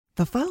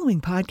The following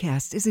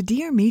podcast is a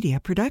Dear Media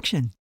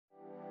production.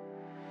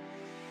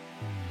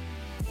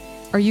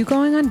 Are you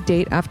going on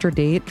date after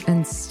date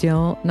and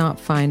still not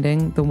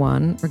finding the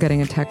one or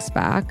getting a text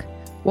back?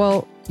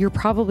 Well, you're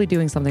probably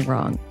doing something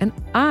wrong. And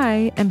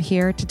I am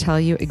here to tell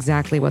you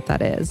exactly what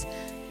that is.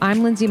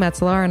 I'm Lindsay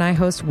Metzler and I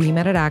host We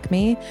Met at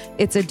Acme.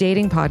 It's a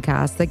dating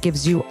podcast that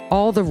gives you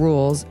all the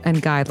rules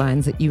and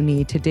guidelines that you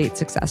need to date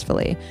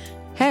successfully.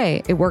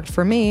 Hey, it worked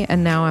for me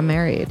and now I'm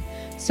married.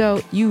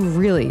 So you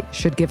really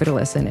should give it a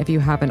listen if you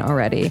haven't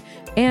already.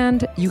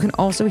 And you can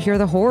also hear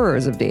the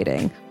horrors of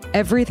dating.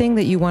 Everything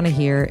that you want to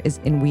hear is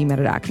in We Met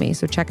at Acme,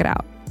 so check it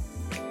out.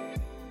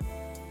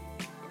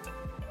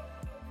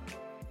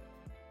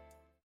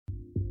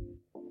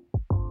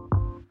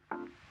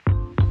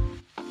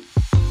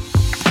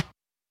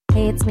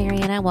 Hey, it's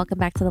Mariana. Welcome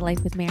back to the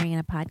Life with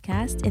Mariana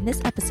podcast. In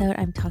this episode,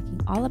 I'm talking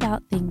all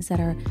about things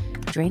that are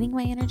draining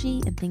my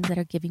energy and things that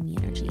are giving me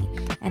energy.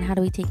 And how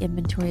do we take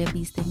inventory of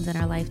these things in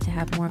our life to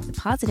have more of the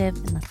positive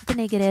and less of the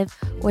negative,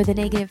 or the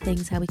negative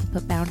things, how we can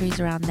put boundaries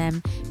around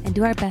them and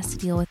do our best to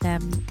deal with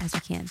them as we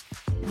can.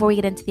 Before we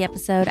get into the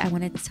episode, I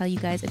wanted to tell you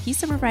guys a few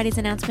Summer Fridays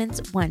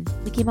announcements. One,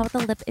 we came out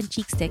with a lip and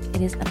cheek stick.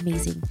 It is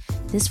amazing.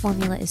 This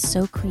formula is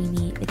so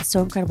creamy. It's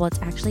so incredible. It's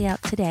actually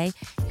out today.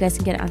 You guys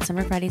can get it on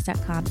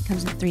summerfridays.com. It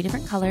comes in 3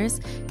 different colors.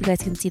 You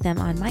guys can see them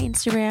on my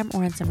Instagram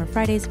or on Summer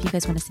Fridays if you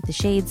guys want to see the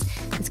shades.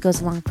 This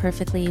goes along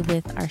perfectly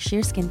with our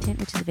sheer skin tint,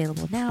 which is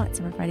available now at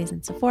Summer Fridays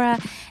and Sephora.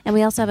 And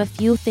we also have a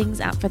few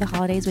things out for the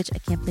holidays, which I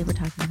can't believe we're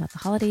talking about the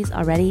holidays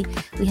already.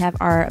 We have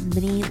our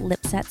mini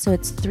lip set. So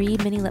it's 3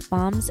 mini lip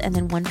balms and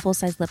then 1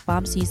 full-size lip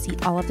balm. So you see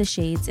all of the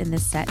shades in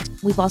this set.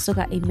 We've also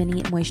got a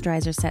mini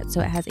moisturizer set.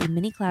 So it has a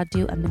mini cloud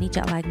dew, a mini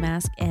jet lag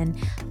mask, and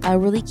a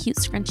really cute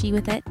scrunchie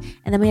with it.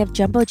 And then we have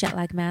jumbo jet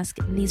lag mask.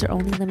 And these are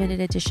only limited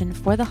edition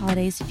for the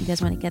holidays. If you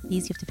guys want to get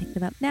these, you have to pick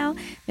them up now.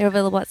 They're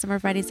available at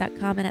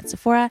summerfridays.com and at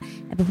Sephora.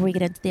 And before we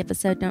get into the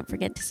episode, don't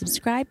forget to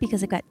subscribe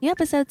because I've got new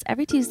episodes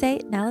every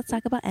Tuesday. Now let's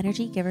talk about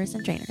energy givers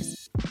and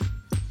drainers.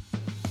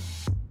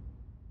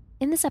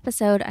 In this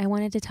episode, I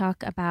wanted to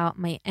talk about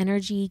my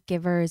energy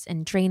givers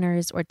and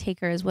drainers or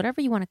takers,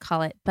 whatever you want to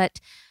call it. But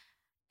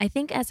I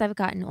think as I've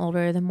gotten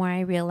older, the more I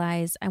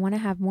realize I want to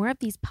have more of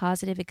these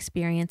positive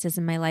experiences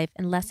in my life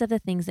and less of the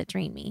things that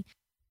drain me.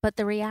 But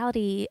the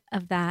reality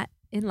of that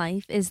in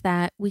life is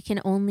that we can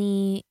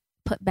only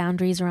put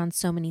boundaries around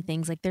so many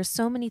things. Like there's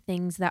so many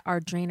things that are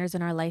drainers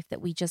in our life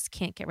that we just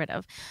can't get rid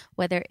of,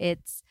 whether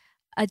it's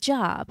a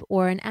job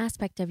or an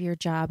aspect of your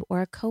job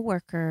or a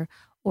coworker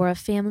or a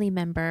family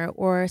member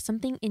or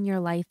something in your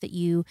life that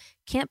you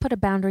can't put a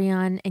boundary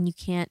on and you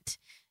can't,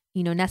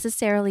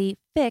 necessarily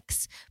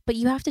fix, but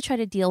you have to try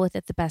to deal with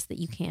it the best that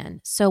you can.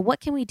 So what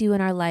can we do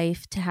in our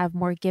life to have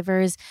more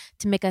givers,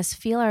 to make us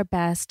feel our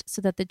best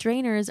so that the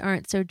drainers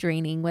aren't so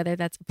draining, whether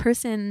that's a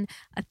person,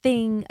 a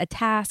thing, a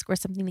task, or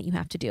something that you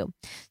have to do.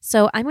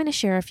 So I'm going to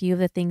share a few of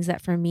the things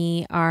that for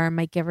me are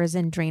my givers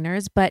and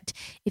drainers. But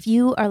if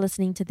you are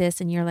listening to this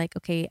and you're like,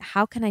 okay,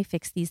 how can I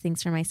fix these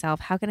things for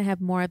myself? How can I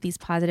have more of these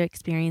positive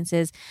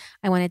experiences?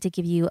 I wanted to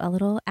give you a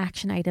little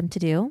action item to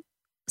do.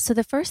 So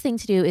the first thing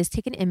to do is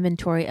take an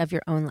inventory of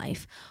your own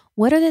life.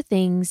 What are the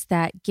things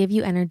that give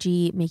you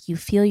energy, make you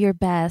feel your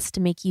best,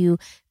 make you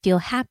feel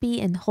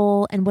happy and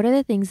whole? And what are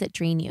the things that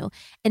drain you?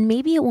 And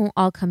maybe it won't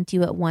all come to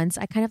you at once.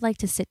 I kind of like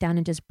to sit down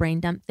and just brain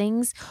dump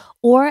things.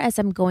 Or as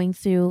I'm going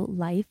through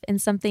life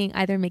and something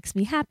either makes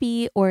me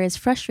happy or is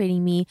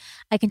frustrating me,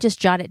 I can just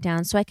jot it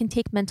down. So I can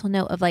take mental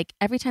note of like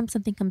every time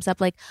something comes up,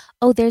 like,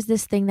 oh, there's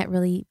this thing that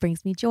really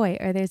brings me joy,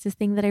 or there's this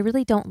thing that I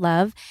really don't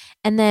love.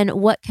 And then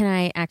what can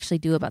I actually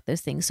do about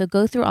those things? So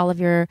go through all of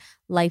your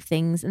life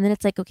things. And then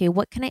it's like, okay,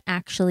 what can I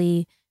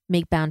actually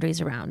make boundaries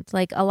around?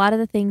 Like a lot of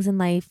the things in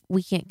life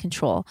we can't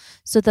control.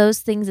 So those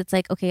things, it's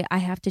like, okay, I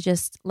have to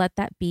just let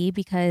that be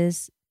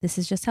because this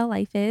is just how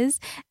life is,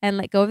 and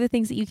let go of the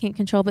things that you can't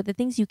control. But the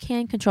things you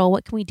can control,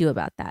 what can we do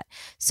about that?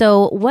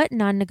 So what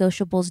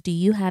non-negotiables do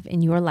you have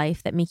in your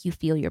life that make you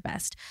feel your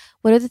best?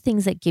 What are the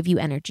things that give you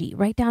energy?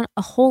 Write down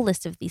a whole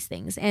list of these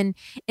things. And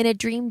in a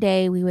dream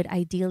day, we would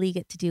ideally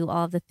get to do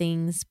all of the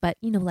things, but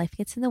life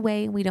gets in the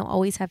way and we don't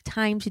always have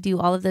time to do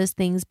all of those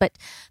things. But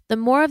the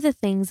more of the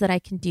things that I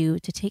can do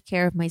to take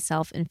care of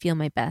myself and feel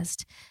my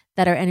best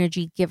that are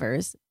energy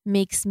givers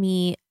makes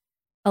me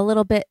a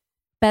little bit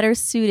better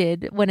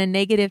suited when a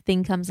negative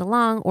thing comes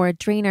along or a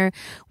drainer,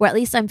 where at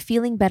least I'm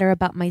feeling better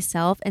about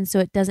myself. And so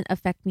it doesn't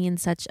affect me in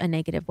such a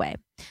negative way.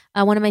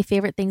 One of my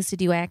favorite things to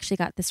do, I actually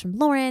got this from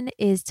Lauren,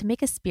 is to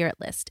make a spirit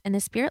list. And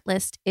a spirit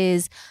list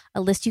is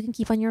a list you can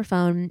keep on your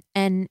phone,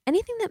 and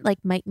anything that like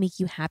might make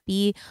you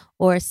happy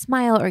or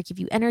smile or give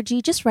you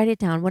energy, just write it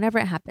down whenever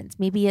it happens.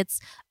 Maybe it's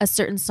a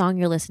certain song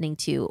you're listening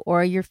to,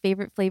 or your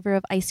favorite flavor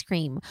of ice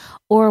cream,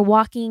 or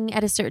walking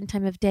at a certain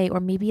time of day, or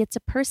maybe it's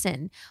a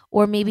person,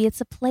 or maybe it's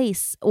a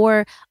place,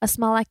 or a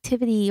small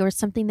activity, or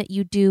something that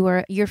you do,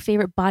 or your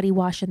favorite body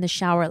wash in the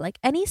shower. Like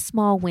any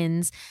small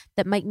wins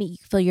that might make you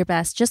feel your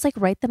best, just like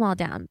write write them all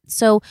down.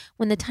 So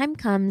when the time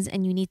comes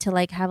and you need to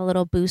like have a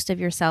little boost of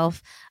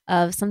yourself,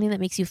 of something that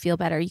makes you feel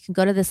better, you can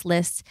go to this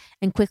list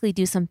and quickly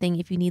do something.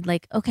 If you need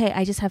like, okay,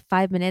 I just have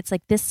 5 minutes,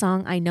 like this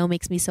song I know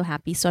makes me so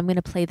happy, so I'm going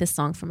to play this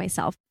song for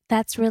myself.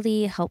 That's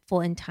really helpful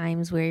in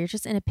times where you're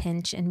just in a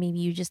pinch and maybe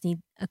you just need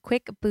a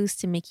quick boost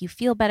to make you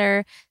feel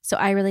better. So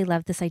I really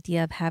love this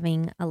idea of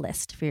having a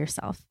list for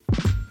yourself.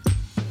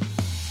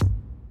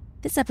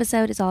 This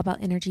episode is all about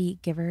energy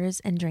givers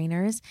and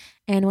drainers.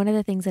 And one of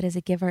the things that as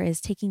a giver is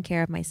taking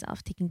care of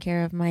myself, taking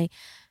care of my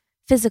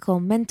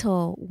physical,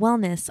 mental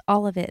wellness,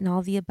 all of it and all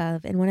of the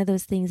above. And one of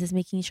those things is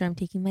making sure I'm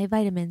taking my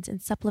vitamins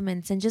and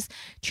supplements and just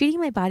treating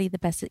my body the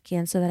best it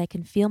can so that I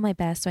can feel my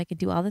best, so I can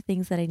do all the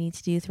things that I need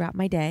to do throughout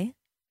my day.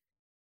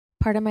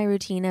 Part of my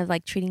routine of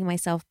like treating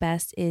myself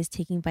best is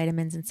taking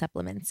vitamins and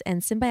supplements.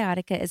 And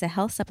Symbiotica is a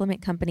health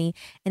supplement company,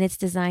 and it's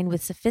designed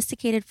with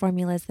sophisticated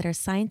formulas that are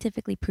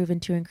scientifically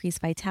proven to increase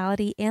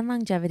vitality and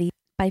longevity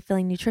by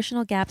filling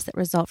nutritional gaps that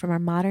result from our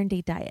modern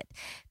day diet.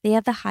 They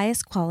have the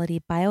highest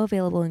quality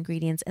bioavailable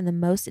ingredients and the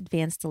most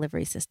advanced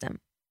delivery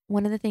system.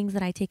 One of the things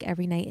that I take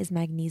every night is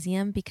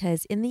magnesium,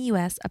 because in the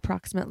US,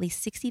 approximately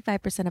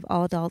 65% of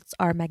all adults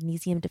are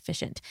magnesium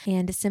deficient.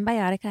 And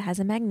Symbiotica has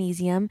a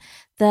magnesium.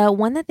 The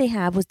one that they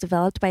have was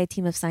developed by a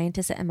team of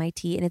scientists at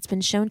MIT, and it's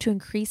been shown to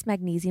increase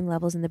magnesium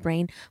levels in the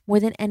brain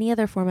more than any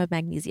other form of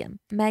magnesium.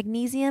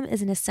 Magnesium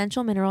is an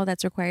essential mineral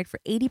that's required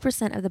for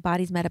 80% of the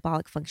body's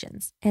metabolic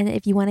functions. And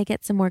if you want to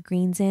get some more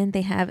greens in,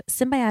 they have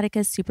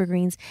Symbiotica's Super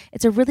Greens.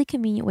 It's a really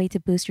convenient way to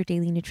boost your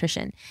daily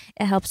nutrition.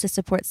 It helps to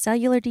support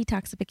cellular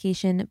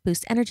detoxification,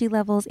 boost energy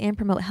levels, and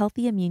promote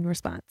healthy immune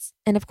response.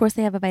 And of course,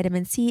 they have a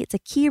vitamin C. It's a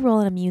key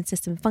role in immune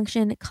system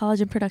function,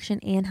 collagen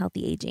production, and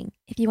healthy aging.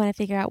 If you want to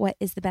figure out what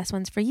is the best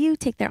ones for you,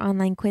 take their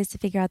online quiz to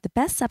figure out the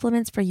best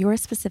supplements for your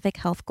specific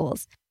health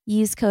goals.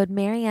 Use code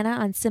Mariana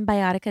on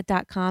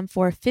Symbiotica.com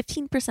for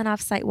 15%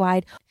 off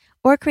site-wide,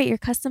 or create your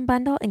custom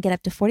bundle and get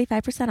up to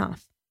 45%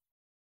 off.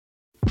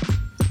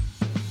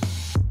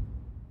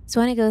 So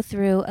I want to go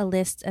through a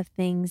list of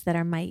things that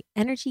are my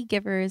energy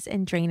givers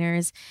and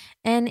drainers.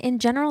 And in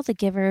general, the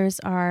givers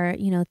are,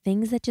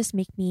 things that just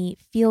make me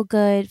feel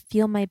good,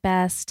 feel my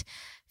best,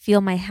 feel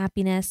my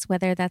happiness,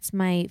 whether that's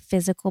my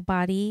physical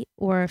body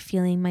or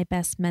feeling my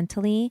best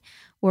mentally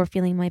or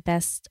feeling my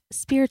best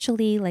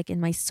spiritually, like in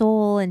my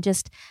soul and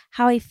just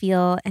how I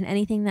feel, and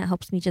anything that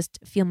helps me just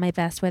feel my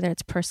best, whether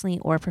it's personally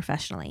or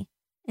professionally.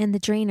 And the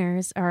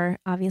drainers are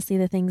obviously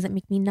the things that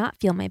make me not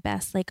feel my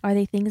best. Like, are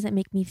they things that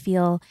make me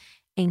feel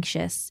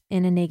anxious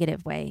in a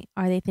negative way?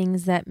 Are they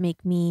things that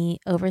make me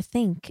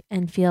overthink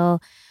and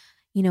feel,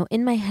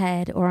 in my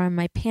head, or am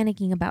I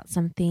panicking about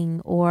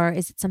something? Or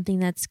is it something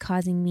that's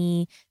causing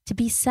me to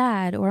be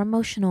sad or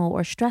emotional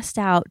or stressed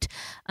out?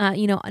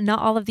 Not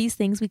all of these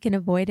things we can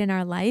avoid in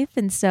our life.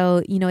 And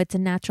so, it's a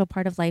natural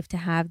part of life to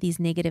have these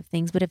negative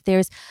things. But if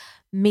there's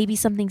maybe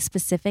something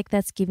specific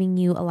that's giving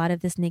you a lot of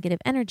this negative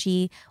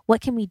energy,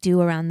 what can we do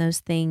around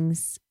those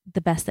things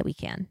the best that we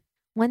can?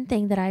 One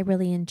thing that I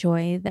really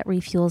enjoy that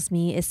refuels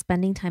me is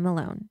spending time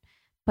alone,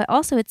 but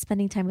also it's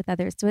spending time with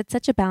others. So it's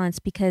such a balance,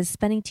 because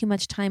spending too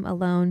much time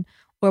alone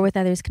or with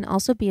others can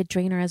also be a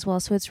drainer as well.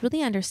 So it's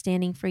really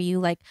understanding for you,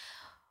 like,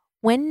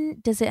 when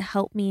does it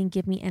help me and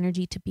give me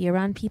energy to be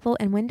around people?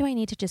 And when do I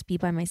need to just be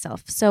by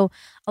myself? So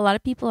a lot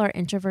of people are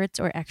introverts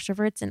or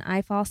extroverts, and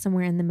I fall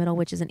somewhere in the middle,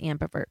 which is an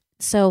ambivert.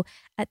 So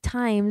at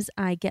times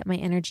I get my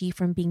energy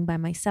from being by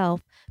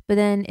myself, but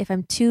then if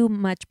I'm too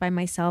much by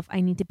myself,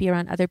 I need to be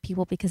around other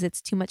people because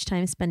it's too much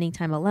time spending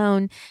time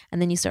alone.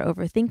 And then you start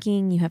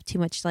overthinking, you have too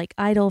much like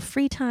idle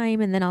free time,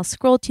 and then I'll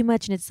scroll too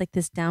much, and it's like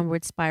this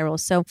downward spiral.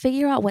 So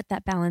figure out what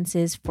that balance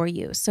is for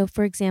you. So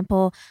for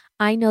example,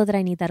 I know that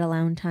I need that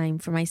alone time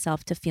for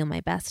myself to feel my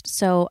best.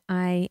 So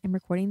I am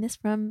recording this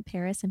from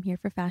Paris. I'm here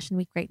for Fashion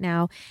Week right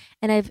now.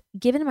 And I've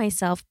given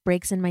myself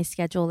breaks in my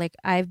schedule. Like,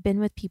 I've been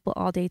with people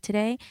all day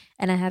today,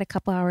 and I had a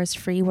couple hours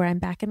free where I'm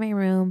back in my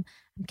room.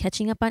 I'm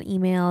catching up on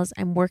emails,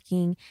 I'm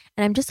working,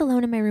 and I'm just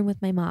alone in my room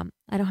with my mom.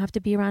 I don't have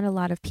to be around a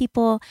lot of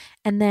people,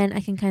 and then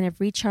I can kind of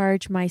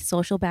recharge my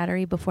social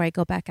battery before I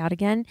go back out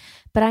again.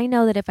 But I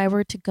know that if I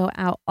were to go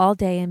out all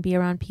day and be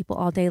around people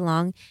all day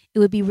long, it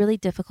would be really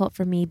difficult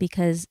for me,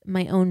 because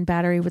my own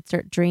battery would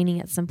start draining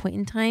at some point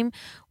in time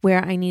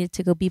where I needed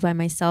to go be by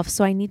myself.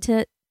 So I need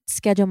to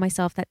schedule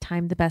myself that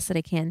time the best that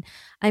I can.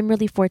 I'm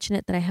really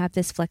fortunate that I have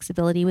this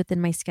flexibility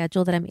within my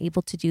schedule that I'm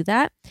able to do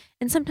that.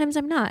 And sometimes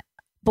I'm not.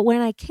 But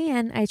when I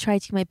can, I try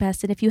to do my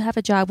best. And if you have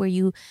a job where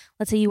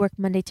let's say you work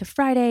Monday to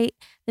Friday,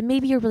 then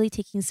maybe you're really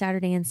taking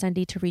Saturday and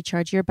Sunday to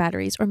recharge your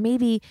batteries. Or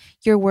maybe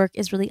your work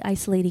is really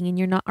isolating and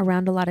you're not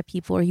around a lot of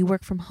people, or you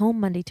work from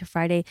home Monday to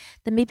Friday,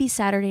 then maybe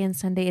Saturday and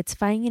Sunday, it's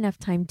finding enough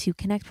time to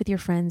connect with your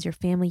friends, your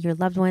family, your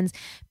loved ones,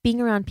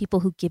 being around people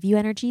who give you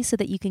energy so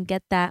that you can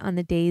get that on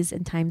the days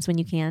and times when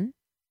you can.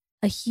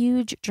 A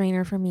huge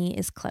drainer for me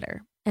is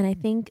clutter. And I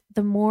think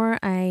the more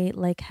I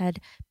had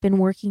been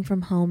working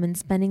from home and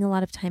spending a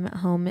lot of time at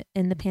home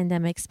in the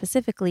pandemic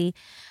specifically,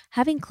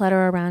 having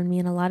clutter around me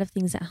and a lot of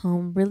things at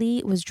home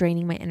really was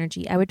draining my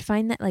energy. I would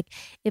find that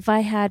if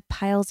I had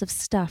piles of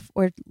stuff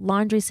or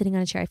laundry sitting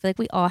on a chair, I feel like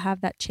we all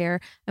have that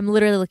chair. I'm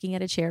literally looking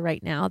at a chair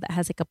right now that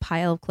has a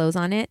pile of clothes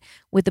on it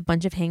with a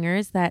bunch of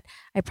hangers that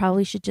I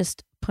probably should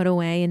just put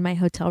away in my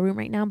hotel room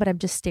right now, but I'm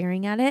just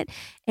staring at it.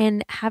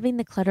 And having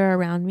the clutter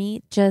around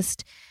me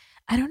just,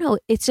 I don't know.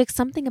 It's just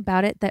something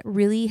about it that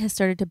really has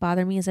started to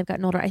bother me as I've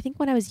gotten older. I think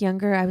when I was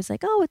younger, I was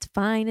like, oh, it's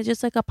fine. It's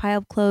just like a pile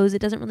of clothes.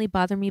 It doesn't really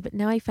bother me. But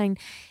now I find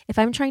if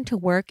I'm trying to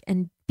work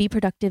and be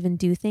productive and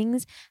do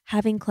things,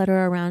 having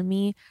clutter around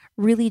me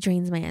really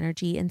drains my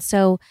energy. And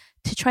so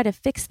to try to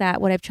fix that,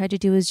 what I've tried to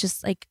do is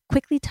just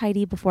quickly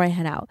tidy before I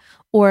head out.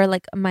 Or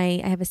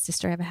I have a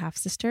sister, I have a half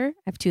sister.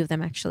 I have two of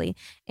them actually.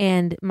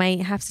 And my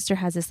half sister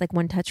has this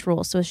one touch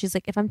rule. So she's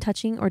like, if I'm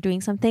touching or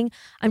doing something,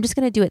 I'm just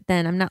going to do it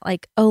then. I'm not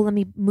like, oh, let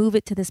me move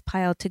it to this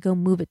pile to go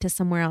move it to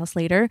somewhere else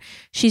later.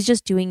 She's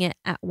just doing it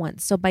at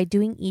once. So by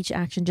doing each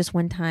action just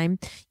one time,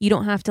 you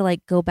don't have to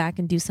go back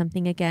and do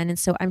something again. And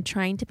so I'm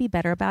trying to be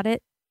better about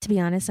it. To be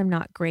honest, I'm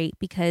not great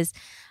because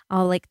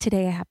I'll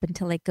today I happened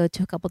to go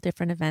to a couple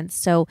different events.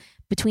 So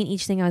between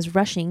each thing I was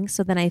rushing.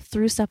 So then I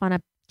threw stuff on a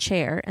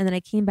chair and then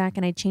I came back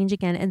and I changed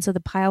again. And so the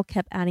pile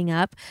kept adding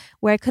up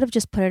where I could have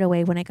just put it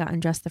away when I got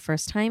undressed the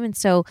first time. And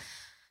so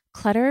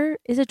clutter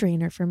is a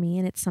drainer for me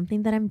and it's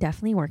something that I'm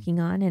definitely working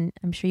on. And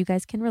I'm sure you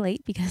guys can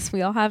relate because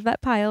we all have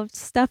that pile of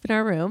stuff in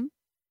our room.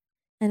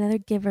 Another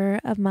giver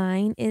of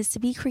mine is to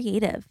be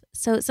creative.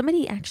 So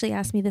somebody actually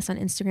asked me this on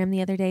Instagram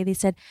the other day. They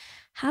said,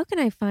 how can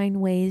I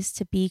find ways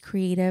to be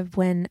creative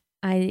when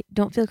I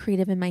don't feel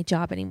creative in my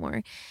job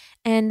anymore?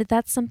 And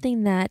that's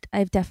something that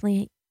I've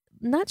definitely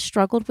not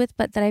struggled with,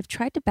 but that I've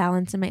tried to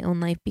balance in my own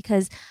life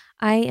because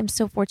I am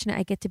so fortunate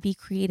I get to be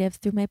creative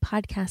through my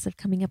podcast of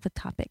coming up with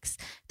topics.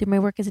 Through my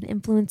work as an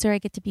influencer, I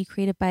get to be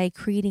creative by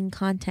creating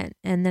content.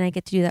 And then I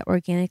get to do that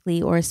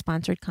organically or as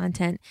sponsored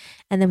content.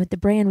 And then with the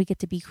brand, we get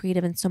to be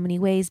creative in so many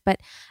ways. But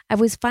I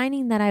was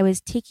finding that I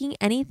was taking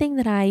anything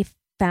that I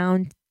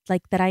found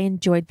that I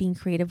enjoyed being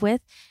creative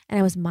with, and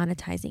I was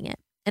monetizing it.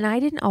 And I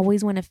didn't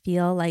always want to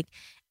feel like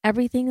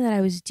everything that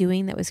I was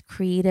doing that was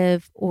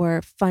creative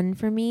or fun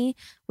for me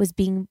was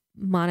being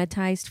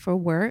monetized for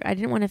work. I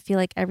didn't want to feel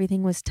like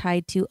everything was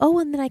tied to, oh,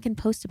 and then I can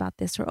post about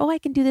this, or, oh, I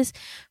can do this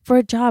for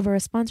a job or a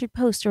sponsored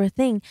post or a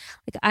thing.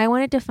 I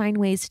wanted to find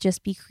ways to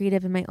just be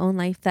creative in my own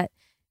life that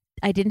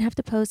I didn't have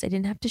to post. I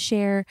didn't have to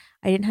share.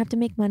 I didn't have to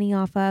make money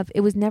off of.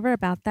 It was never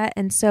about that.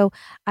 And so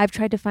I've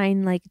tried to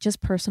find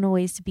just personal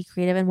ways to be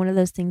creative. And one of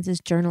those things is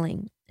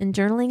journaling. And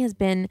journaling has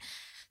been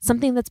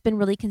something that's been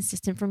really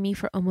consistent for me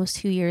for almost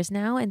 2 years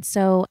now. And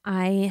so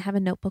I have a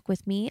notebook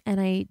with me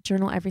and I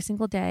journal every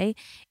single day.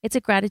 It's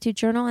a gratitude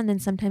journal. And then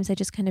sometimes I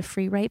just kind of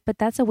free write, but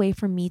that's a way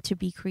for me to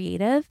be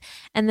creative.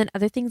 And then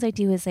other things I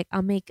do is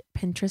I'll make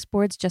Pinterest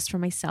boards just for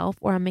myself,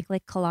 or I'll make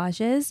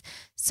collages.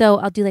 So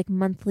I'll do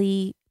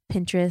monthly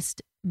Pinterest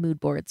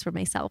mood boards for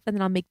myself, and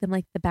then I'll make them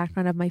the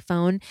background of my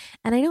phone,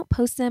 and I don't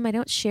post them, I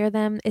don't share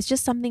them. It's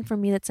just something for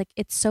me that's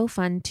it's so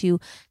fun to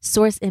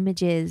source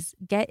images,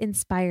 get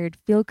inspired,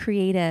 feel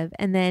creative,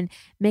 and then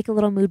make a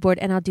little mood board.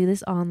 And I'll do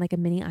this on a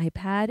mini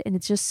iPad, and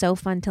it's just so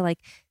fun to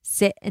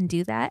sit and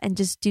do that and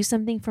just do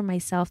something for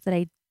myself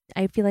that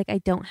I feel like I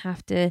don't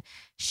have to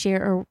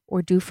share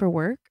or do for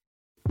work.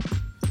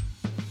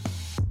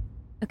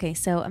 Okay,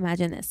 so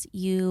imagine this.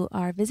 You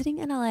are visiting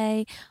in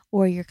LA,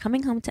 or you're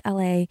coming home to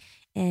LA,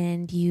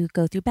 and you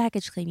go through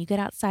baggage claim, you get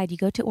outside, you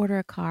go to order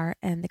a car,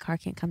 and the car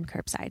can't come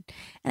curbside.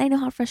 And I know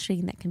how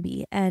frustrating that can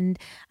be. And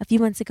a few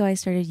months ago, I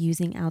started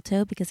using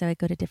Alto because I would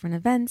go to different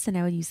events and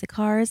I would use the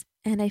cars.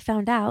 And I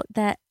found out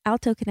that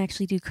Alto can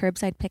actually do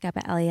curbside pickup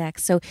at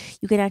LAX. So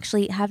you can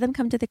actually have them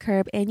come to the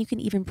curb, and you can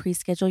even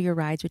pre-schedule your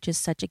rides, which is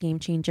such a game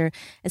changer,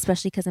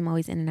 especially because I'm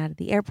always in and out of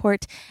the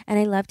airport. And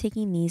I love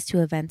taking these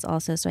to events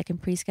also, so I can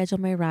pre-schedule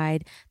my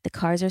ride. The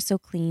cars are so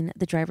clean.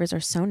 The drivers are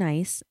so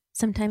nice.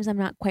 Sometimes I'm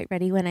not quite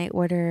ready when I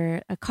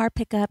order a car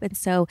pickup. And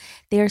so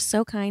they are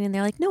so kind, and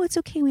they're like, no, it's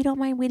okay. We don't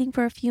mind waiting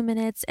for a few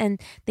minutes.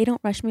 And they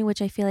don't rush me,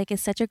 which I feel like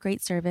is such a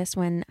great service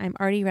when I'm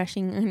already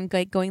rushing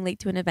and going late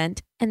to an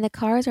event. And the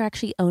cars are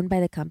actually owned by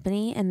the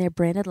company, and they're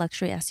branded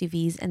luxury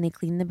SUVs, and they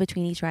clean them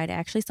between each ride. I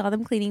actually saw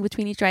them cleaning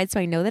between each ride, so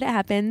I know that it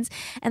happens.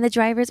 And the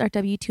drivers are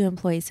W-2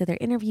 employees, so they're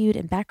interviewed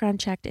and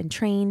background checked and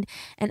trained.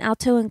 And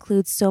Alto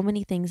includes so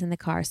many things in the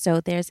car. So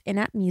there's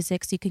in-app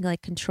music, so you can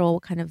control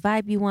what kind of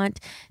vibe you want.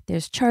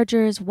 There's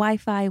chargers,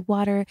 Wi-Fi,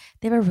 water.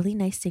 They have a really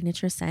nice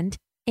signature scent.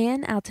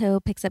 And Alto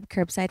picks up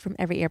curbside from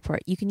every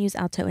airport. You can use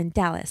Alto in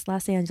Dallas,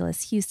 Los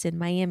Angeles, Houston,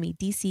 Miami,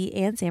 DC,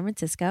 and San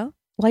Francisco.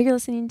 While you're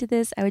listening to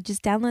this, I would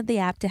just download the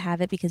app to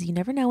have it, because you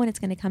never know when it's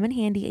going to come in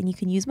handy. And you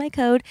can use my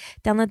code.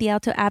 Download the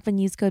Alto app and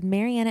use code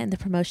Mariana in the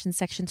promotion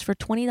sections for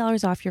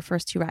 $20 off your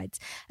first 2 rides.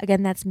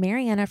 Again, that's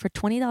Mariana for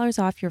 $20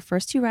 off your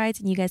first 2 rides,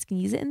 and you guys can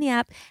use it in the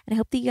app. And I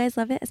hope that you guys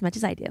love it as much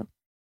as I do.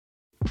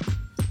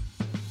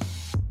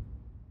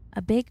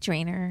 A big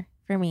drainer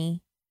for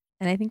me,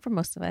 and I think for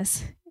most of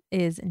us,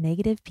 is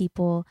negative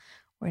people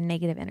or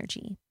negative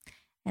energy?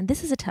 And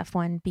this is a tough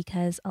one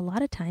because a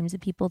lot of times the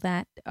people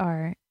that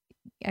are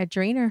a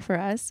drainer for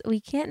us,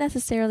 we can't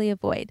necessarily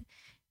avoid.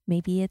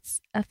 Maybe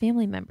it's a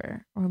family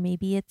member, or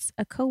maybe it's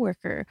a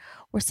coworker,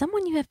 or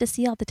someone you have to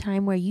see all the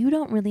time where you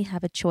don't really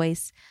have a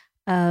choice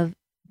of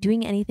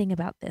doing anything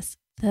about this.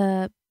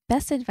 The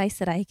best advice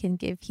that I can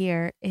give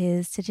here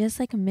is to just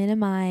like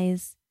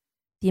minimize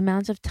the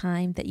amount of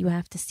time that you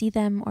have to see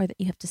them or that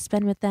you have to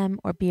spend with them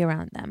or be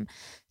around them.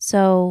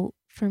 So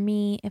for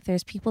me, if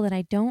there's people that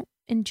I don't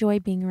enjoy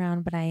being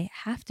around but I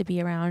have to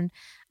be around,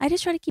 I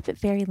just try to keep it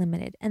very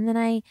limited. And then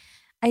I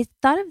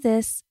thought of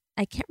this,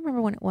 I can't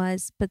remember when it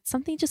was, but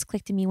something just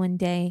clicked to me one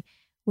day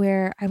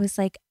where I was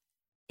like,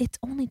 it's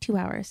only 2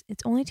 hours.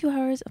 It's only 2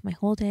 hours of my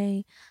whole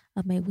day,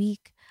 of my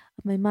week,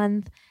 of my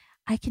month.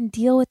 I can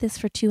deal with this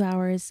for 2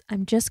 hours.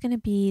 I'm just going to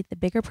be the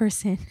bigger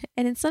person.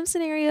 And in some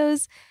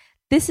scenarios,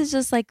 this is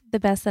just like the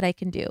best that I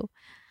can do.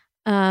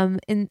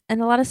 In a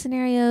lot of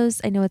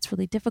scenarios, I know it's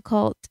really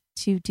difficult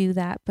to do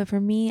that. But for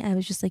me, I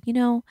was just like,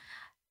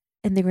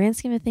 in the grand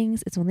scheme of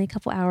things, it's only a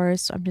couple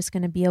hours. So I'm just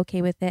going to be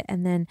okay with it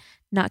and then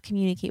not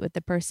communicate with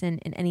the person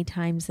in any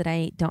times that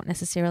I don't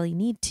necessarily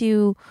need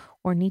to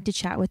or need to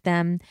chat with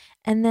them.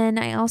 And then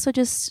I also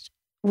just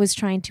was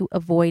trying to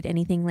avoid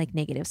anything like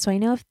negative. So I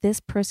know if this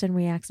person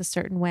reacts a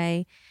certain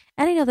way,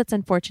 and I know that's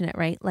unfortunate,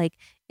 right? Like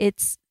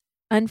it's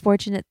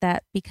unfortunate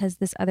that because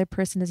this other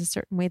person is a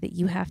certain way that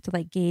you have to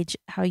like gauge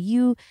how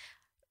you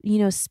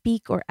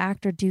speak or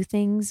act or do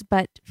things.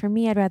 But for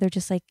me, I'd rather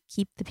just like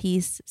keep the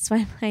peace. So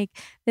I'm like,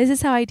 this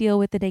is how I deal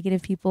with the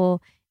negative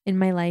people in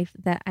my life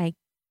that I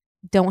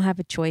don't have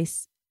a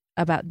choice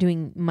about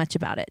doing much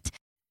about it.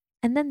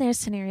 And then there's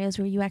scenarios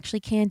where you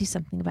actually can do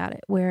something about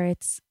it, where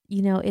it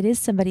is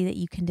somebody that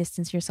you can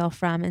distance yourself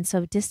from. And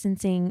so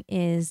distancing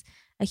is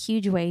a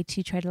huge way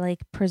to try to like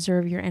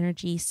preserve your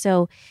energy.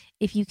 So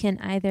if you can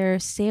either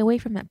stay away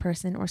from that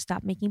person or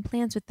stop making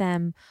plans with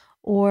them,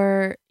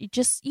 or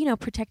just,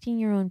 protecting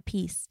your own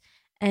peace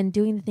and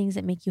doing the things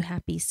that make you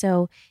happy.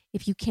 So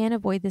if you can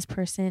avoid this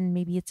person,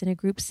 maybe it's in a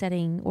group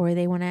setting or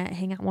they want to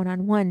hang out one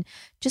on one,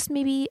 just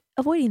maybe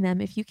avoiding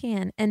them if you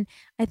can. And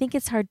I think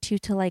it's hard too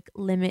to like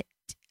limit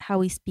how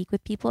we speak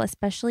with people,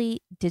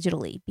 especially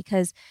digitally,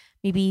 because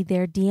maybe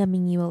they're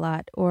DMing you a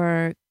lot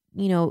or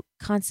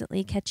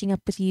constantly catching up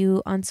with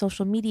you on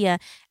social media.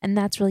 And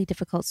that's really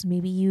difficult. So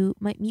maybe you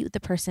might mute the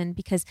person,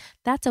 because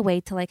that's a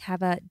way to like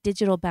have a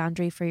digital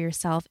boundary for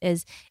yourself.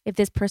 Is if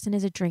this person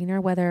is a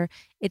drainer, whether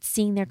it's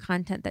seeing their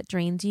content that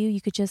drains you,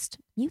 you could just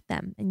mute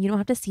them and you don't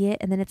have to see it.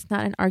 And then it's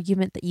not an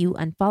argument that you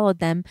unfollowed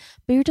them,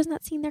 but you're just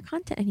not seeing their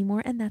content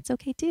anymore. And that's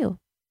okay too.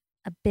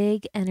 A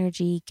big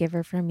energy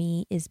giver for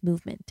me is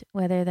movement,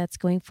 whether that's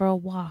going for a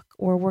walk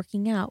or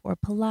working out or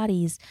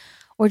Pilates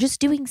or just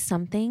doing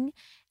something.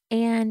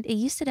 And it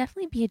used to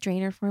definitely be a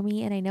drainer for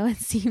me. And I know it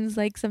seems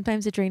like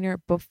sometimes a drainer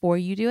before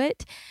you do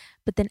it,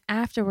 but then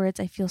afterwards,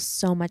 I feel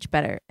so much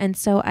better. And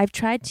so I've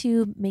tried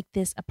to make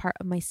this a part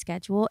of my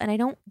schedule, and I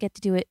don't get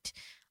to do it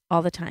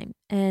all the time.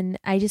 And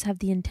I just have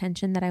the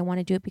intention that I want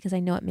to do it because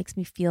I know it makes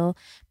me feel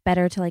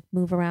better to like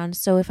move around.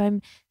 So if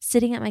I'm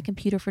sitting at my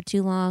computer for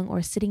too long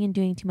or sitting and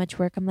doing too much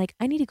work, I'm like,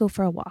 I need to go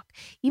for a walk.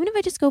 Even if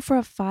I just go for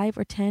a 5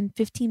 or 10,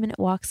 15-minute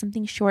walk,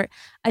 something short,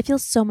 I feel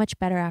so much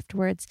better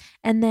afterwards.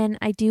 And then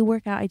I do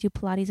work out. I do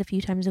Pilates a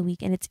few times a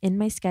week, and it's in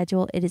my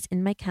schedule. It is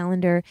in my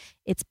calendar.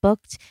 It's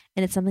booked,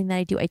 and it's something that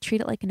I do. I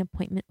treat it like an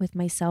appointment with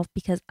myself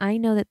because I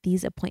know that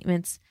these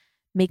appointments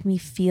make me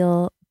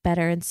feel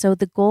better. And so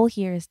the goal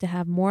here is to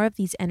have more of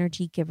these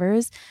energy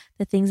givers,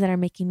 the things that are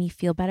making me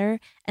feel better,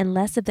 and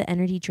less of the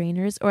energy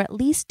drainers, or at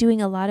least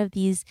doing a lot of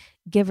these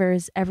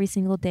givers every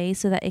single day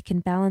so that it can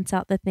balance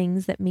out the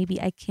things that maybe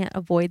I can't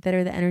avoid that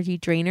are the energy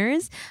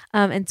drainers.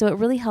 And so it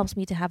really helps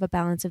me to have a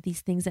balance of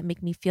these things that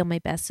make me feel my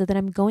best, so that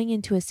I'm going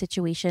into a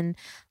situation,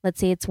 let's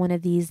say it's one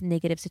of these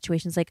negative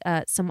situations, like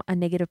a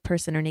negative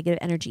person or negative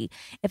energy.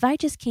 If I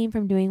just came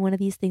from doing one of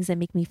these things that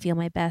make me feel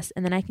my best,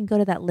 and then I can go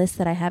to that list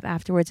that I have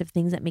afterwards of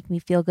things that make me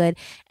feel good,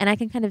 and I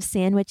can kind of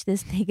sandwich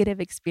this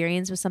negative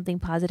experience with something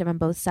positive on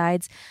both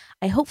sides,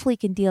 I hopefully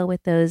can deal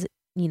with those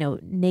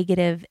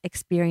negative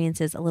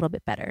experiences a little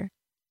bit better.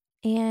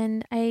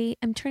 And I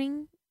am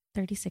turning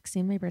 36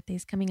 soon. My birthday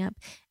is coming up.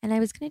 And I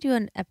was going to do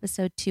an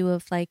episode 2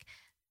 of like,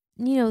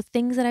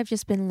 things that I've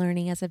just been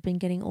learning as I've been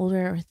getting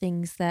older, or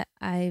things that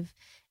I've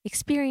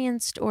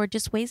experienced, or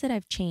just ways that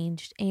I've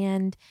changed.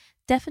 And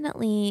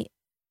definitely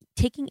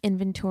taking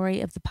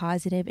inventory of the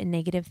positive and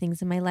negative things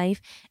in my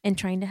life and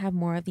trying to have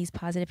more of these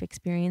positive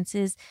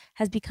experiences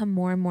has become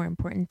more and more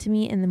important to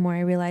me. And the more I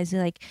realize,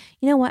 like,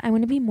 you know what, I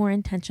want to be more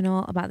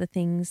intentional about the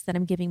things that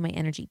I'm giving my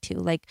energy to.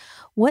 Like,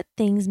 what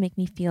things make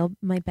me feel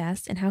my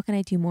best, and how can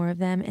I do more of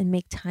them and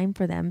make time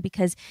for them?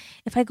 Because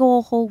if I go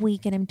a whole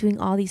week and I'm doing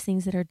all these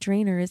things that are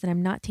drainers, and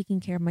I'm not taking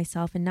care of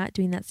myself and not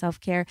doing that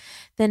self-care,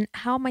 then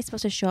how am I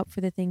supposed to show up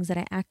for the things that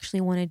I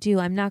actually want to do?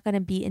 I'm not going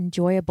to be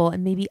enjoyable,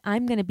 and maybe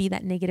I'm going to be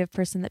that negative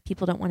person that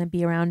people don't want to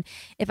be around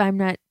if I'm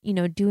not,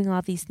 doing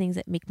all these things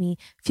that make me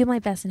feel my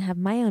best and have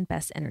my own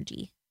best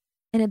energy.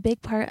 And a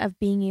big part of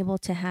being able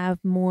to have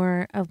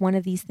more of one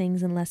of these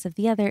things and less of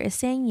the other is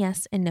saying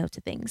yes and no to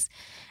things.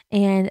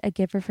 And a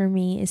giver for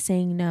me is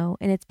saying no.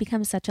 And it's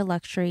become such a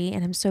luxury.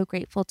 And I'm so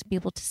grateful to be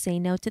able to say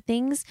no to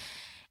things.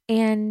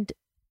 And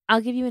I'll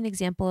give you an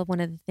example of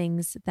one of the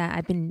things that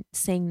I've been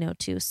saying no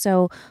to.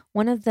 So,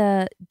 one of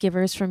the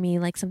givers for me,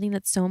 like something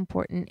that's so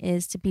important,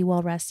 is to be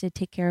well rested,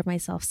 take care of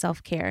myself,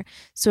 self care.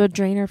 So, a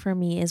drainer for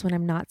me is when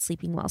I'm not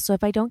sleeping well. So,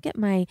 if I don't get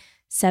my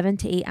 7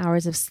 to 8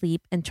 hours of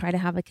sleep and try to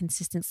have a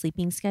consistent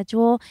sleeping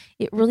schedule,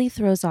 it really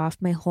throws off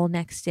my whole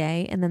next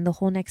day. And then the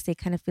whole next day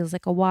kind of feels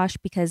like a wash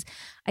because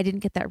I didn't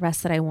get that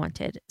rest that I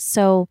wanted.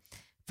 So,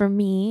 for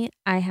me,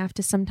 I have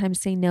to sometimes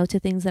say no to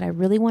things that I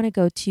really want to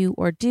go to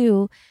or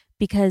do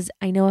because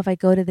I know if I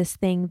go to this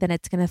thing, then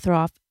it's going to throw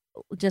off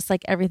just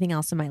like everything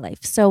else in my life.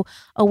 So,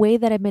 a way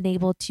that I've been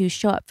able to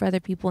show up for other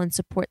people and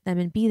support them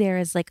and be there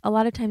is like a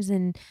lot of times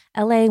in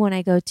LA when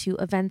I go to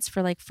events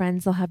for like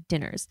friends, they'll have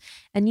dinners.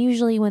 And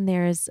usually, when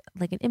there's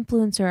like an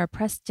influencer or a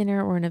press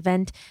dinner or an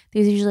event,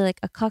 there's usually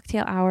like a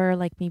cocktail hour,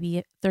 like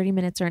maybe 30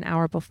 minutes or an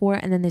hour before,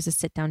 and then there's a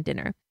sit down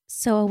dinner.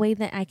 So, a way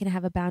that I can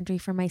have a boundary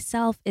for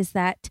myself is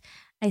that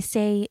I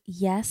say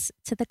yes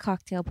to the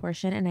cocktail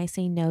portion and I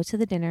say no to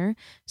the dinner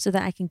so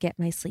that I can get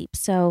my sleep.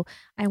 So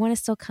I want to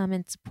still come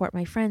and support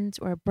my friends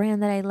or a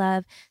brand that I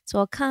love. So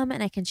I'll come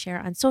and I can share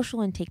on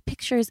social and take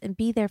pictures and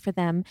be there for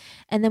them.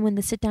 And then when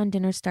the sit down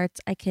dinner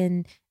starts, I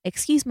can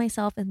excuse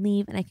myself and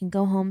leave and I can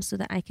go home so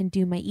that I can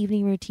do my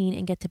evening routine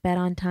and get to bed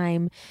on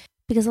time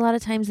because a lot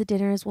of times the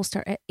dinners will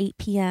start at 8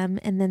 p.m.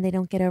 and then they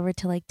don't get over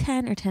till like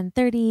 10 or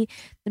 10:30.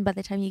 Then by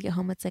the time you get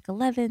home, it's like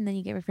 11. Then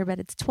you get ready for bed,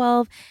 it's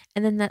 12.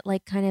 And then that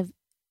like kind of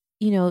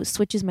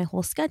switches my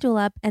whole schedule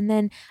up. And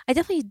then I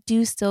definitely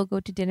do still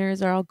go to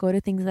dinners or I'll go to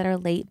things that are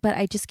late, but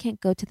I just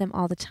can't go to them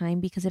all the time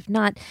because if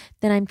not,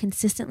 then I'm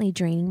consistently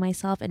draining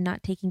myself and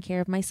not taking care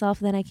of myself.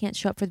 Then I can't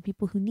show up for the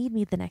people who need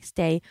me the next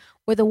day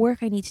or the work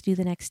I need to do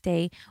the next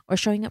day or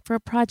showing up for a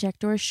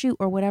project or a shoot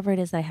or whatever it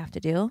is that I have to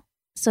do.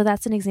 So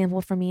that's an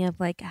example for me of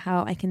like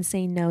how I can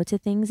say no to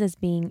things as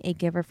being a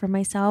giver for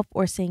myself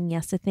or saying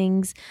yes to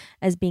things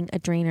as being a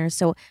drainer.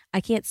 So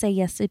I can't say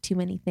yes to too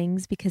many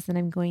things because then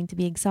I'm going to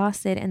be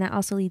exhausted. And that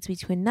also leads me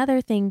to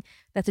another thing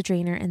that's a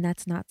drainer, and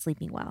that's not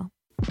sleeping well.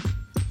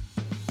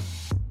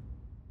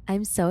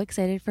 I'm so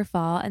excited for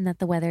fall and that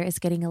the weather is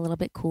getting a little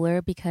bit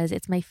cooler because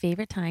it's my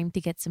favorite time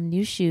to get some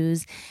new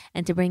shoes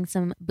and to bring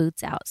some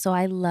boots out. So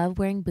I love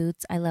wearing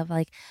boots. I love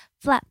like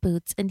flat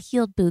boots and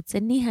heeled boots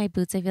and knee-high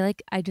boots. I feel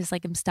like I just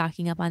like am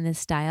stocking up on this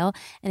style.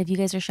 And if you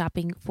guys are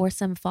shopping for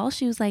some fall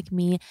shoes like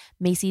me,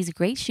 Macy's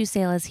Great Shoe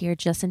Sale is here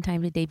just in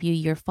time to debut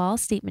your fall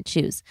statement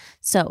shoes.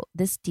 So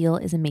this deal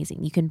is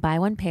amazing. You can buy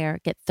one pair,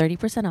 get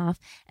 30% off,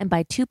 and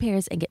buy two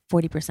pairs and get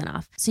 40%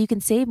 off. So you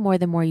can save more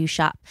the more you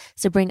shop.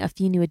 So bring a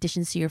few new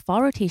additions to your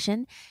fall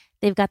rotation.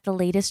 They've got the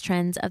latest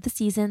trends of the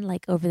season,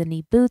 like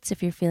over-the-knee boots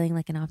if you're feeling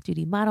like an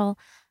off-duty model,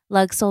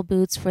 lug sole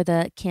boots for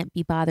the can't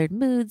be bothered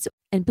moods,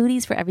 and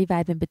booties for every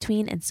vibe in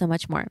between, and so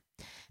much more.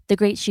 The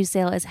Great Shoe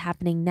Sale is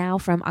happening now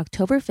from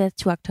October 5th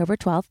to October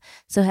 12th.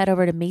 So head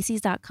over to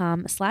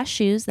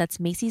Macy's.com/shoes. That's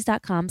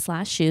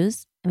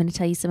Macy's.com/shoes. I'm going to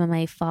tell you some of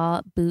my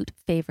fall boot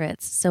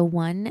favorites. So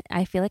one,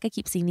 I feel like I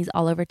keep seeing these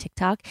all over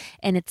TikTok,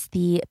 and it's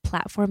the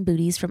platform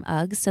booties from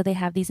Uggs. So they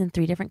have these in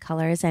 3 different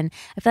colors, and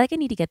I feel like I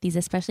need to get these,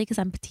 especially because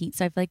I'm petite.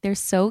 So I feel like they're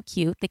so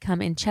cute. They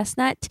come in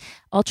chestnut,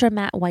 ultra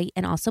matte white,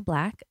 and also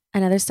black.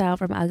 Another style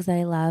from Uggs that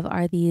I love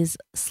are these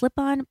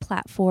slip-on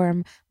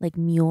platform like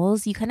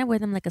mules. You kind of wear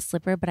them like a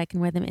slipper, but I can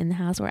wear them in the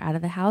house or out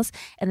of the house.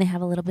 And they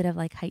have a little bit of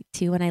like height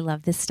too. And I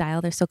love this style.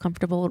 They're so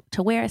comfortable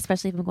to wear,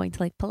 especially if I'm going to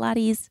like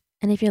Pilates.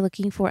 And if you're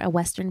looking for a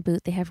Western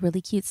boot, they have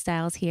really cute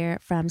styles here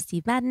from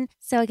Steve Madden.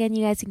 So again,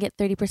 you guys can get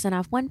 30%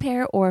 off one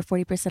pair or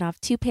 40% off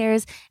 2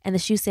 pairs. And the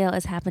shoe sale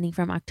is happening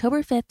from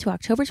October 5th to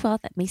October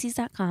 12th at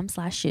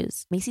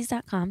Macy's.com/shoes.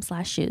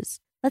 Macy's.com/shoes.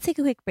 Let's take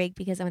a quick break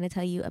because I want to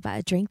tell you about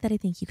a drink that I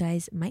think you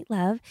guys might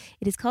love.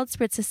 It is called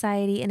Spritz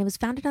Society, and it was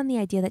founded on the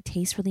idea that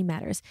taste really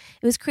matters.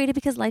 It was created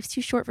because life's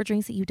too short for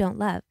drinks that you don't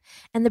love.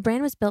 And the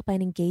brand was built by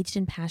an engaged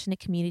and passionate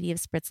community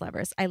of Spritz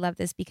lovers. I love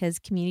this because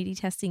community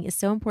testing is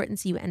so important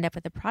so you end up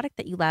with a product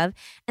that you love.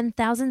 And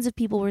thousands of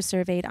people were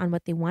surveyed on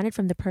what they wanted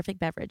from the perfect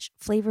beverage,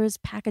 flavors,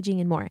 packaging,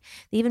 and more.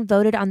 They even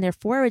voted on their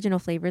 4 original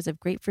flavors of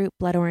grapefruit,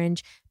 blood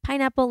orange,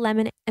 pineapple,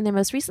 lemon, and their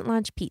most recent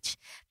launch, peach.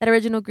 That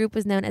original group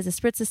was known as the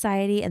Spritz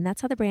Society, and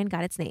that's how the brand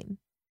got its name.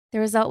 The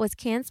result was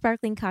canned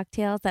sparkling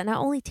cocktails that not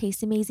only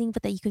taste amazing,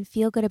 but that you can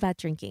feel good about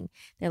drinking.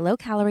 They're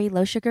low-calorie,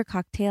 low-sugar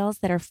cocktails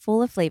that are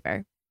full of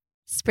flavor.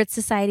 Spritz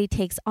Society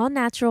takes all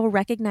natural,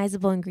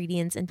 recognizable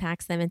ingredients and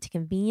packs them into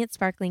convenient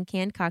sparkling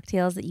canned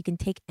cocktails that you can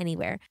take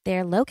anywhere.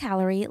 They're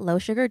low-calorie,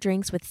 low-sugar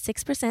drinks with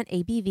 6%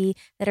 ABV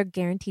that are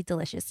guaranteed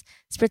delicious.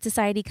 Spritz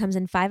Society comes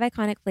in 5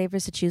 iconic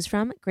flavors to choose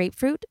from: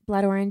 grapefruit,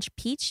 blood orange,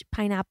 peach,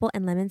 pineapple,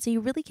 and lemon, so you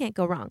really can't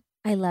go wrong.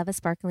 I love a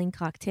sparkling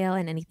cocktail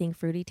and anything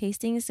fruity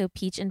tasting, so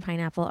peach and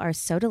pineapple are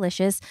so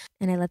delicious,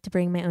 and I love to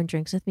bring my own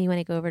drinks with me when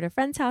I go over to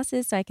friends'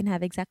 houses so I can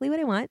have exactly what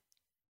I want.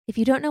 If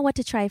you don't know what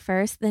to try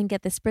first, then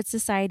get the Spritz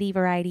Society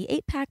Variety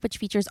 8-pack, which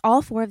features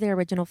all 4 of their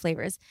original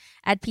flavors.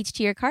 Add peach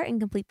to your cart and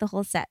complete the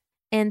whole set.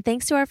 And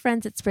thanks to our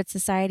friends at Spritz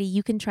Society,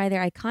 you can try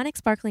their iconic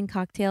sparkling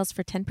cocktails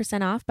for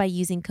 10% off by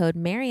using code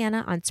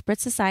Mariana on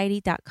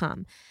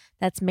spritzsociety.com.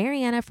 That's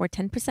Mariana for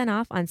 10%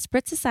 off on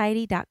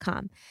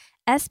spritzsociety.com.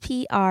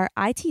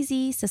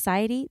 SPRITZ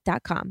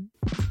society.com.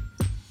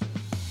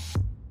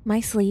 My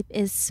sleep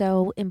is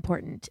so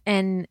important.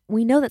 And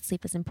we know that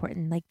sleep is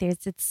important. Like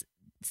it's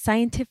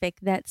scientific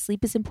that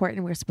sleep is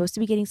important. We're supposed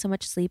to be getting so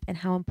much sleep and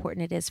how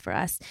important it is for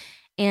us.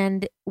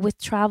 And with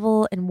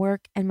travel and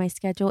work and my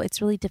schedule,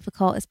 it's really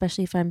difficult,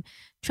 especially if I'm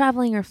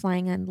traveling or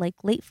flying on like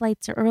late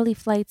flights or early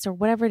flights or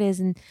whatever it is.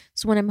 And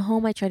so when I'm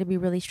home, I try to be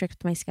really strict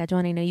with my schedule.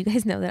 And I know you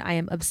guys know that I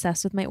am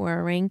obsessed with my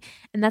Oura Ring.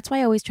 And that's why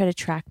I always try to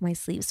track my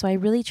sleep. So I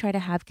really try to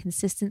have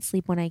consistent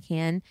sleep when I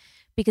can,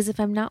 because if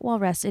I'm not well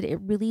rested, it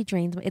really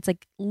drains me. It's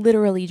like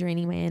literally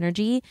draining my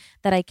energy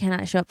that I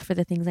cannot show up for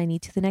the things I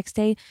need to the next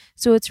day.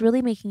 So it's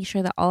really making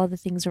sure that all of the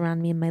things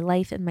around me in my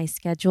life and my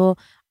schedule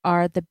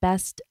are the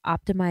best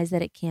optimized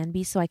that it can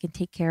be, so I can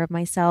take care of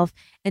myself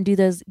and do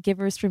those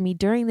givers for me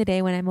during the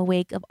day when I'm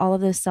awake, of all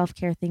of those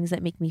self-care things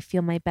that make me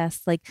feel my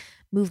best, like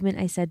movement,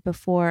 I said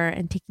before,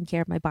 and taking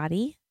care of my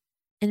body.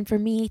 And for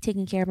me,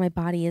 taking care of my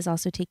body is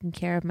also taking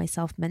care of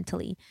myself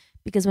mentally,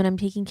 because when I'm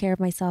taking care of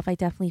myself, I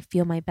definitely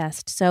feel my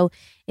best. So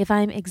if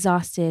I'm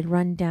exhausted,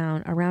 run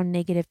down, around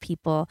negative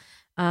people,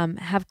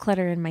 have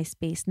clutter in my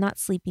space, not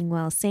sleeping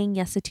well, saying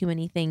yes to too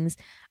many things,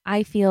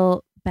 I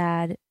feel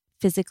bad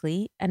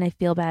physically and I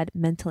feel bad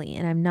mentally,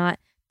 and I'm not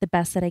the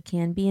best that I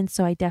can be. And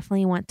so I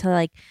definitely want to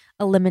like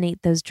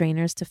eliminate those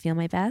drainers to feel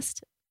my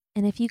best.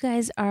 And if you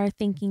guys are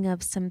thinking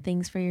of some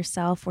things for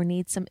yourself or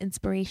need some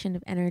inspiration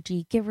of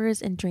energy givers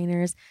and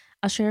drainers,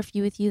 I'll share a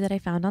few with you that I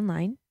found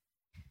online.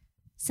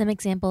 Some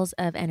examples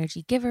of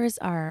energy givers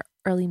are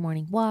early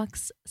morning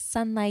walks,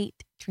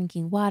 sunlight,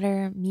 drinking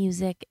water,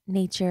 music,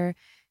 nature,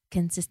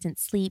 consistent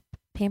sleep,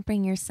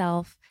 pampering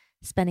yourself,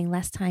 spending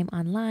less time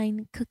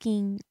online,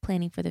 cooking,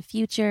 planning for the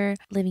future,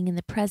 living in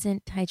the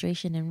present,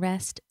 hydration and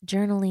rest,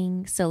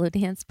 journaling, solo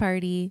dance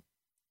party,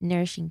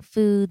 nourishing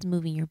foods,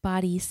 moving your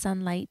body,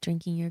 sunlight,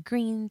 drinking your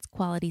greens,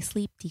 quality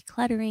sleep,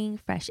 decluttering,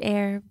 fresh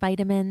air,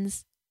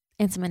 vitamins.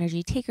 And some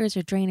energy takers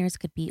or drainers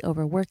could be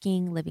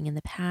overworking, living in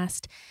the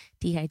past,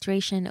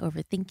 dehydration,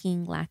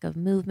 overthinking, lack of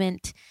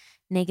movement,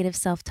 negative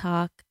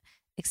self-talk,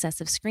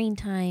 excessive screen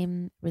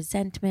time,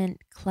 resentment,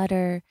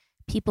 clutter,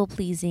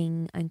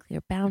 people-pleasing,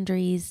 unclear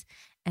boundaries,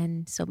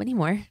 and so many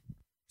more.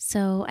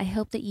 So I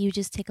hope that you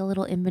just take a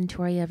little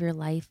inventory of your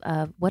life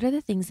of what are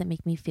the things that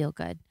make me feel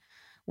good?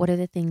 What are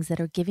the things that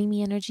are giving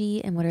me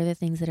energy, and what are the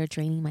things that are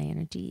draining my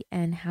energy?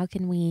 And how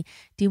can we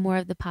do more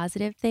of the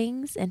positive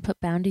things and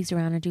put boundaries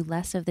around and do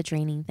less of the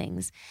draining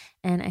things?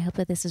 And I hope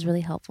that this is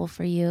really helpful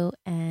for you,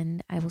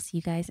 and I will see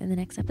you guys in the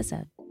next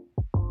episode.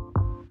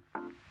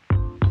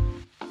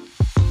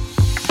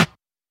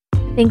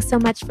 Thanks so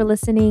much for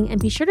listening, and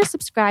be sure to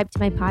subscribe to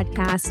my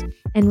podcast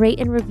and rate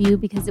and review,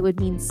 because it would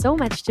mean so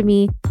much to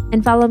me.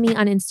 And follow me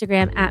on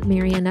Instagram at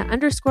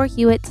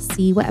Mariana_Hewitt to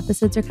see what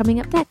episodes are coming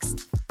up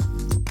next.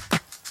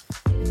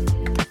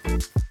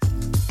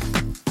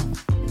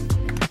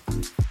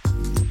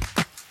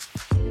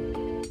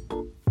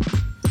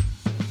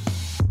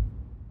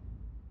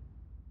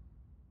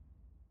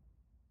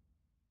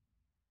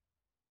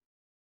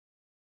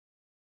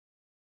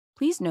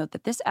 Please note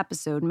that this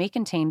episode may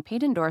contain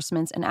paid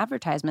endorsements and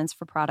advertisements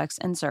for products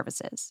and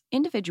services.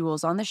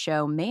 Individuals on the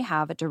show may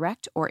have a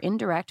direct or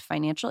indirect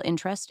financial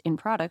interest in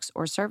products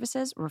or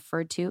services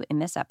referred to in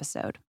this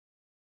episode.